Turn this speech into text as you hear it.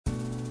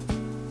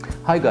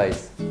Hi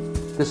guys,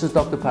 this is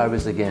Dr.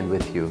 Parviz again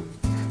with you.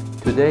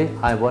 Today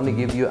I want to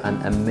give you an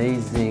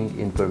amazing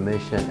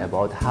information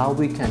about how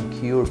we can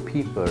cure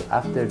people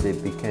after they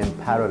became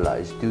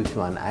paralyzed due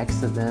to an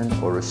accident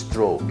or a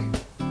stroke.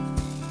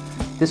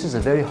 This is a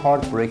very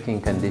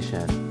heartbreaking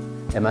condition.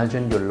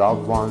 Imagine your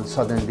loved one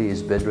suddenly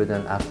is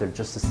bedridden after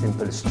just a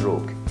simple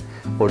stroke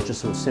or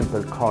just a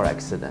simple car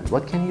accident.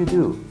 What can you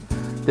do?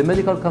 The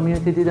medical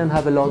community didn't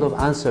have a lot of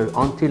answers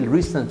until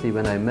recently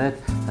when I met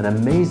an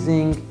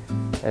amazing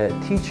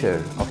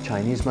teacher of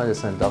Chinese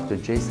medicine, Dr.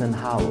 Jason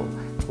Howell,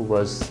 who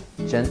was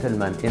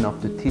gentleman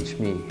enough to teach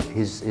me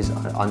his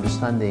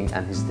understanding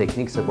and his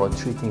techniques about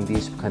treating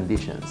these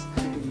conditions.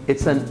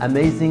 It's an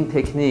amazing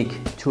technique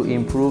to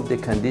improve the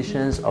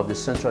conditions of the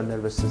central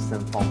nervous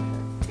system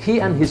function.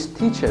 He and his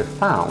teacher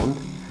found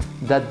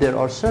that there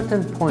are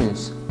certain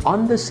points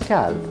on the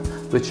scalp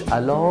which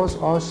allows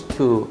us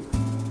to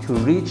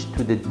reach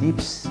to the deep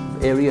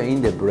area in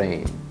the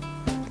brain.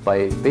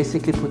 By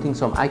basically putting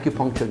some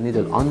acupuncture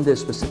needle on the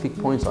specific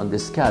points on the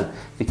scalp,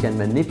 we can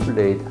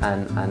manipulate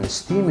and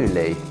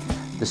stimulate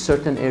the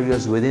certain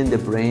areas within the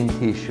brain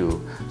tissue.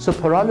 So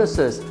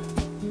paralysis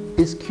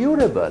is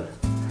curable.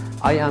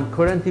 I am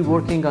currently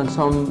working on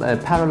some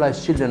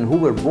paralyzed children who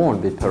were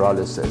born with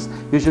paralysis.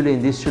 Usually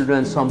in these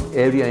children, some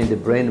area in the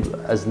brain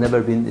has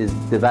never been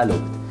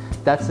developed.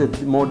 That's a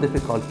more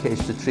difficult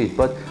case to treat.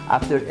 But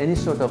after any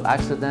sort of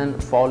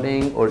accident,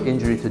 falling or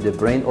injury to the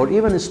brain or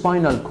even a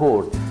spinal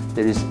cord,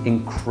 there is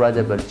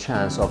incredible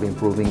chance of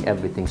improving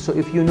everything. So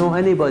if you know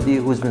anybody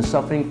who's been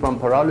suffering from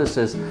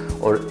paralysis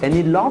or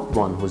any loved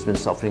one who's been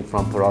suffering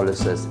from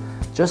paralysis,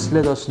 just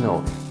let us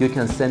know. You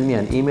can send me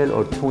an email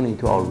or tune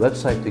into our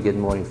website to get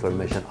more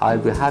information. I'll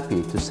be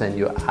happy to send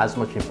you as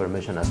much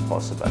information as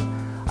possible.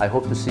 I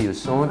hope to see you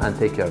soon and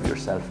take care of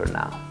yourself for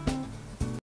now.